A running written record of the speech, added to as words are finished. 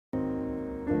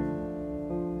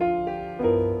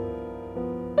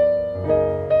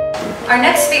Our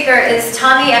next speaker is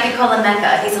Tommi Avicolli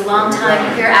Mecca. He's a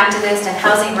longtime queer activist and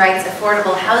housing rights,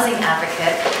 affordable housing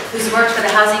advocate who's worked for the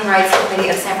Housing Rights Committee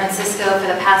of San Francisco for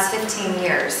the past 15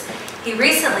 years. He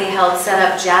recently helped set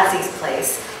up Jazzy's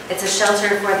Place. It's a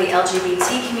shelter for the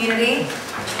LGBT community,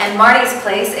 and Marty's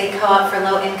Place, a co-op for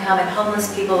low-income and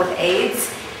homeless people with AIDS.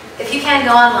 If you can,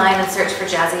 go online and search for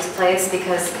Jazzy's Place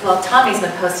because, well, Tommy's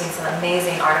been posting some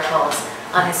amazing articles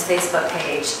on his Facebook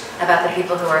page about the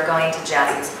people who are going to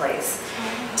Jazzy's Place.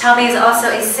 Tommy is also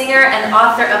a singer and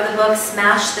author of the book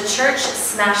Smash the Church,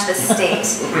 Smash the State,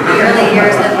 the early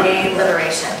years of gay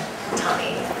liberation.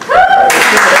 Tommy.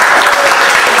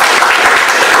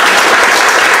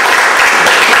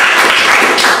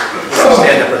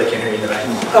 Stand up where they can't hear you tonight.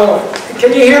 Oh,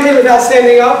 can you hear me without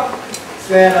standing up?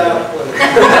 Stand up. Okay.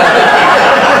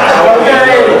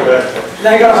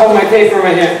 Now I gotta hold my paper in my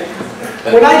hand.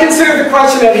 When I consider the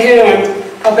question at hand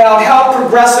about how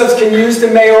progressives can use the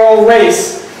mayoral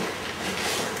race,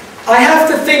 I have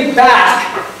to think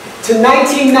back to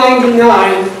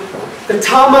 1999, the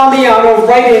Tom Amiano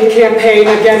write-in campaign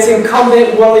against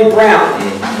incumbent Willie Brown.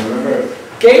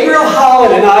 Gabriel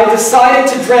Holland and I decided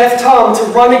to draft Tom to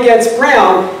run against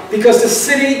Brown because the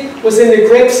city was in the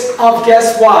grips of,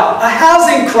 guess what? A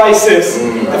housing crisis,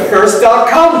 the first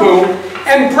dot-com boom,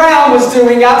 and Brown was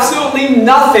doing absolutely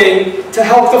nothing to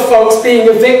help the folks being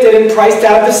evicted and priced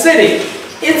out of the city.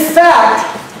 In fact,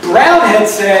 Brown had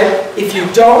said, if you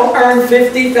don't earn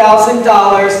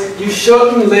 $50,000, you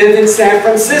shouldn't live in San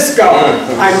Francisco.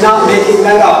 I'm not making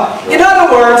that up. In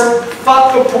other words,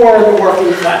 fuck the poor and the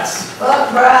working class.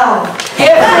 Fuck Brown.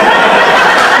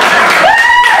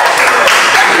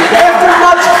 After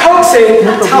much coaxing,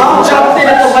 Tom jumped in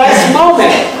at the last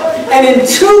moment. And in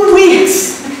 2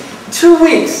 weeks,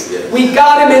 we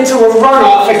got him into a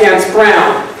runoff against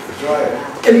Brown.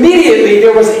 Immediately,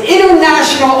 there was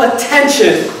international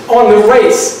attention on the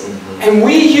race, and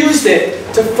we used it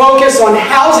to focus on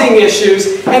housing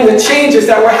issues and the changes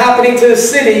that were happening to the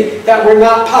city that were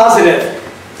not positive.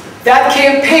 That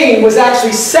campaign was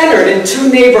actually centered in 2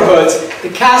 neighborhoods, the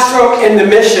Castro and the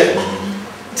Mission.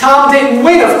 Tom didn't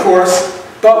win, of course,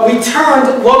 but we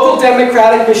turned local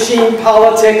Democratic machine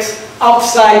politics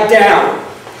upside down.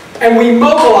 And we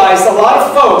mobilized a lot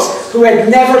of folks who had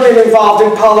never been involved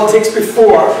in politics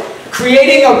before,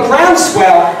 creating a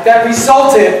groundswell that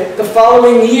resulted the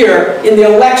following year in the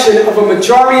election of a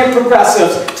majority of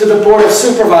progressives to the Board of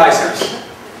Supervisors.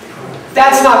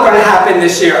 That's not going to happen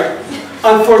this year,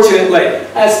 unfortunately.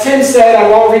 As Tim said, I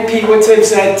won't repeat what Tim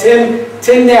said,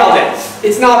 Tim nailed it.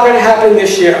 It's not going to happen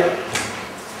this year.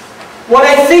 What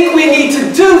I think we need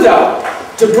to do, though,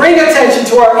 to bring attention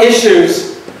to our issues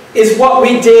is what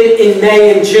we did in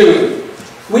May and June.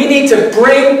 We need to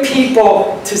bring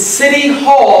people to City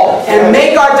Hall and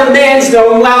make our demands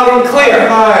known loud and clear.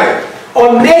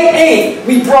 On May 8th,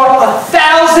 we brought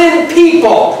 1,000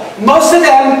 people, most of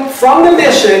them from the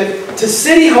Mission, to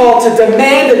City Hall to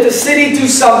demand that the city do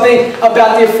something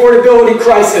about the affordability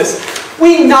crisis.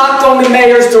 We knocked on the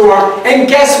mayor's door, and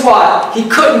guess what? He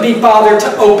couldn't be bothered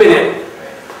to open it.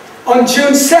 On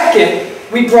June 2nd,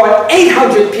 we brought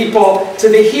 800 people to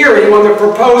the hearing on the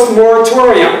proposed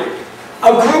moratorium.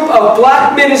 A group of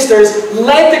black ministers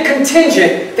led the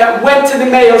contingent that went to the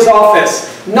mayor's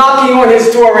office, knocking on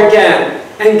his door again.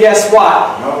 And guess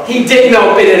what? He didn't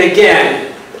open it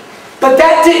again. But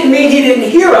that didn't mean he didn't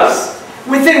hear us.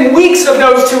 Within weeks of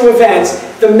those 2 events,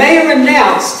 the mayor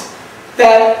announced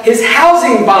that his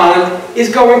housing bond is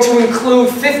going to include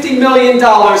 $50 million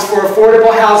for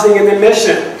affordable housing in the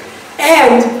Mission.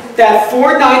 And that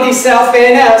 490 South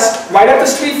Van Ness, right up the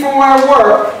street from where I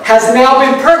work, has now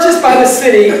been purchased by the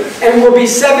city and will be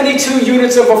 72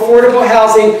 units of affordable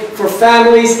housing for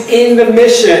families in the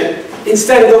Mission,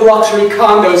 instead of the luxury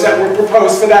condos that were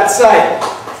proposed for that site.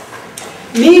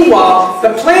 Meanwhile,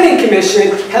 the Planning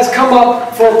Commission has come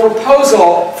up for a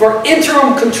proposal for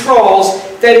interim controls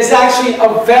that is actually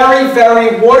a very,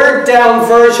 very watered-down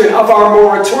version of our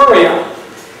moratorium.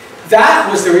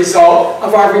 That was the result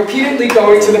of our repeatedly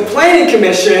going to the Planning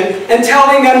Commission and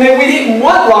telling them that we didn't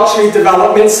want luxury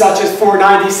developments such as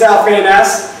 490 South Van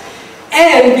Ness,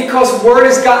 and because word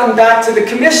has gotten back to the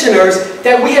commissioners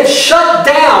that we had shut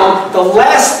down the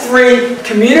last 3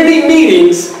 community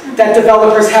meetings that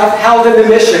developers have held in the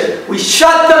Mission. We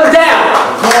shut them down.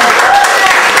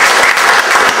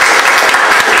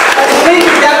 And believe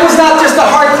me, that was not just a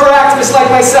hardcore activist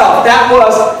like myself. That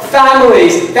was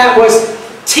families. That was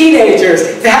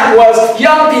teenagers, that was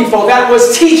young people, that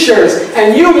was teachers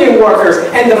and union workers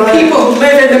and the people who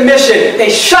live in the Mission. They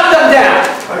shut them down.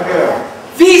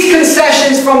 These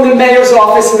concessions from the mayor's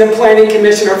office and the Planning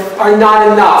Commission are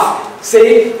not enough.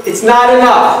 See, it's not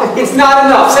enough. It's not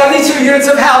enough. 72 units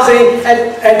of housing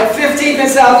at 15th and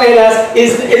South Van Ness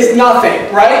is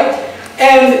nothing, right?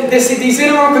 And these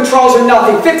interim controls are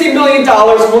nothing. $50 million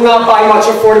will not buy much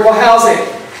affordable housing.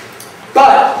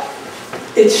 But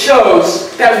it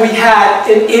shows that we had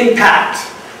an impact,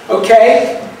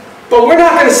 okay? But we're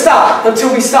not going to stop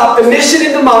until we stop the Mission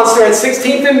and the Monster at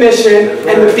 16th and Mission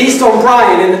and the Beast on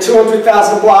Bryan in the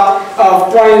 200,000 block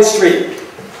of Bryan Street.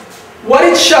 What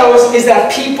it shows is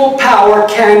that people power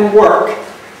can work.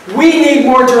 We need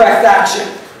more direct action.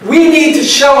 We need to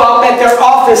show up at their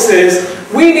offices.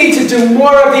 We need to do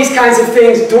more of these kinds of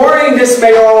things during this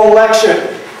mayoral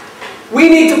election. We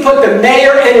need to put the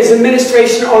mayor and his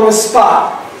administration on the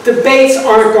spot. Debates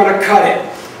aren't going to cut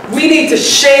it. We need to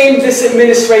shame this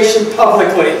administration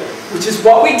publicly, which is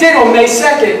what we did on May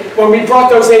 2nd when we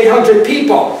brought those 800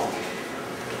 people.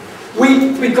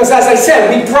 Because as I said,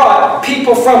 we brought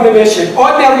people from the Mission,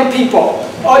 ordinary people,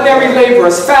 ordinary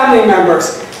laborers, family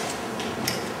members.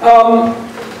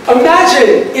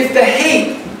 Imagine if the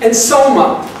Haight and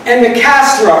Soma and the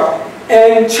Castro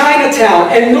and Chinatown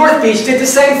and North Beach did the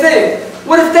same thing.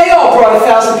 What if they all brought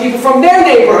 1,000 people from their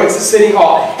neighborhoods to City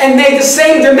Hall and made the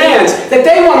same demands that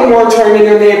they want a moratorium in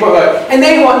their neighborhood and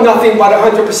they want nothing but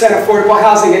 100% affordable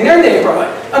housing in their neighborhood?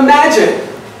 Imagine.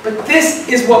 But this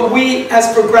is what we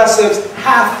as progressives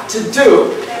have to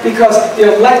do because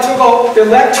the electoral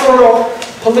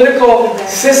political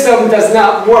system does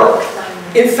not work.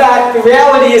 In fact, the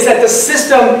reality is that the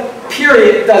system,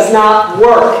 period, does not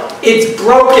work. It's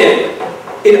broken.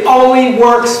 It only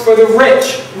works for the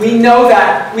rich. We know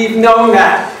that. We've known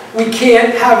that. We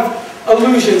can't have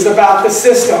illusions about the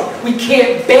system. We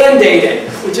can't band-aid it,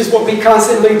 which is what we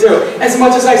constantly do. As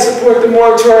much as I support the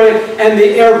moratorium and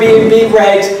the Airbnb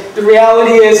regs, the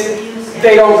reality is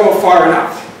they don't go far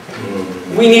enough.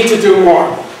 We need to do more.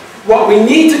 What we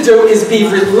need to do is be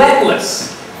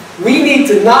relentless. We need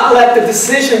to not let the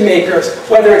decision makers,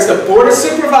 whether it's the Board of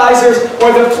Supervisors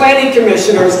or the Planning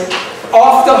Commissioners,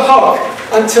 off the hook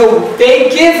until they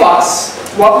give us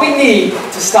what we need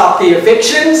to stop the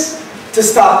evictions, to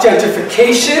stop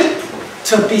gentrification,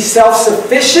 to be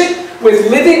self-sufficient with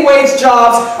living wage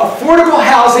jobs, affordable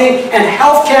housing, and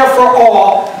health care for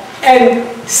all, and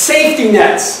safety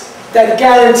nets that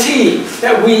guarantee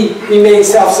that we remain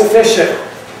self-sufficient.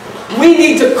 We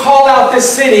need to call out this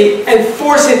city and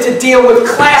force it to deal with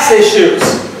class issues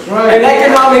and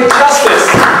economic justice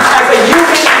as a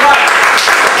human right.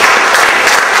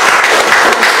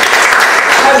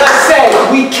 As I said,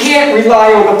 we can't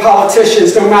rely on the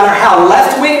politicians, no matter how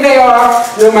left-wing they are,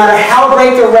 no matter how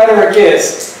great their rhetoric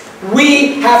is.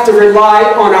 We have to rely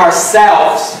on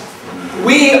ourselves.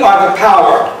 We are the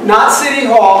power, not City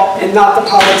Hall and not the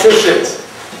politicians.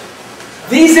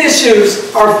 These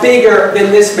issues are bigger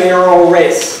than this mayoral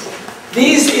race.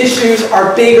 These issues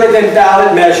are bigger than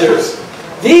ballot measures.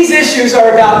 These issues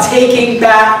are about taking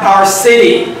back our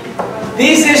city.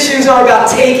 These issues are about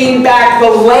taking back the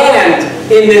land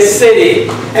in this city.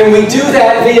 And we do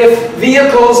that via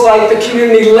vehicles like the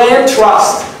Community Land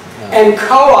Trust and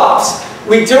co-ops.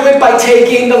 We do it by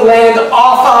taking the land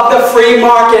off of the free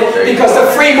market because the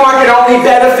free market only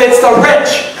benefits the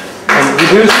rich. And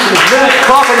reduce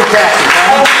property taxes.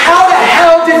 And how the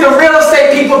hell did the real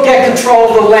estate people get control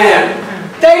of the land?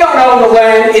 They don't own the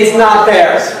land, it's not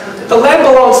theirs. The land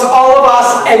belongs to all of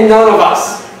us and none of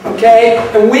us, okay?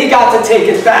 And we got to take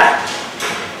it back.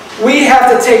 We have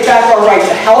to take back our right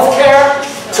to health care,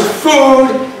 to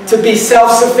food, to be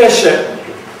self-sufficient.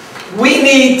 We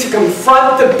need to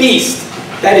confront the beast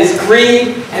that is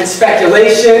greed and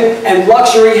speculation and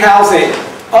luxury housing.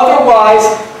 Otherwise,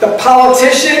 the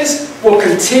politicians will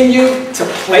continue to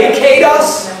placate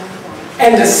us,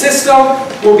 and the system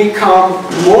will become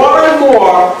more and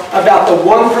more about the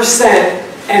 1%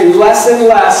 and less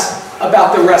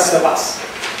about the rest of us.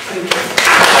 Thank you.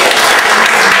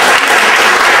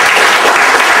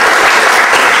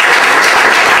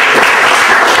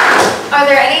 Are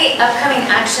there any upcoming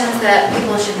actions that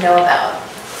people should know about?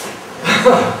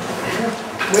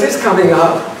 What is coming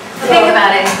up? Think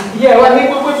about it. Yeah, well, I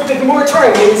mean, with the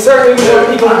moratorium, I mean, certainly we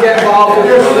want people to get involved.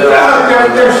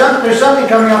 There's something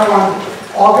coming up on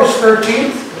August 13th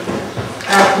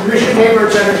at the Mission Neighborhood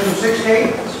Center from 6 to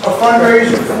 8, a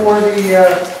fundraiser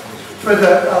for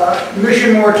the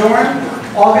Mission moratorium.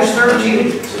 August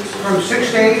 13th from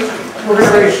 6 to 8, we're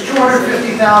going to raise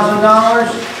 $250,000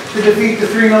 to defeat the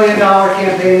 $3 million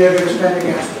campaign they're going to spend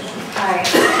against us. All right,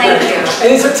 thank you. And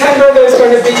in September, there's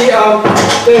going to be a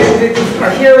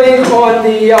hearing on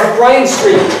the Bryan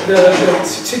Street, the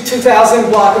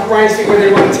 2000 block of Bryan Street, where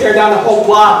they want to tear down the whole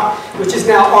block, which is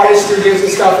now artist studios and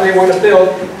stuff, and they want to build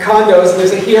condos. And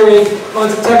there's a hearing on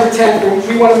September 10th, and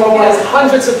we want to mobilize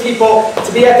hundreds of people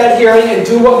to be at that hearing and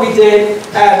do what we did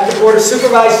at the Board of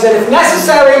Supervisors. And if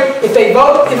necessary, if they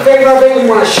vote in favor of it, we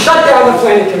want to shut down the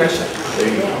Planning Commission.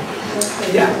 All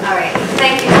Yeah. right,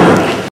 thank you, Tommy.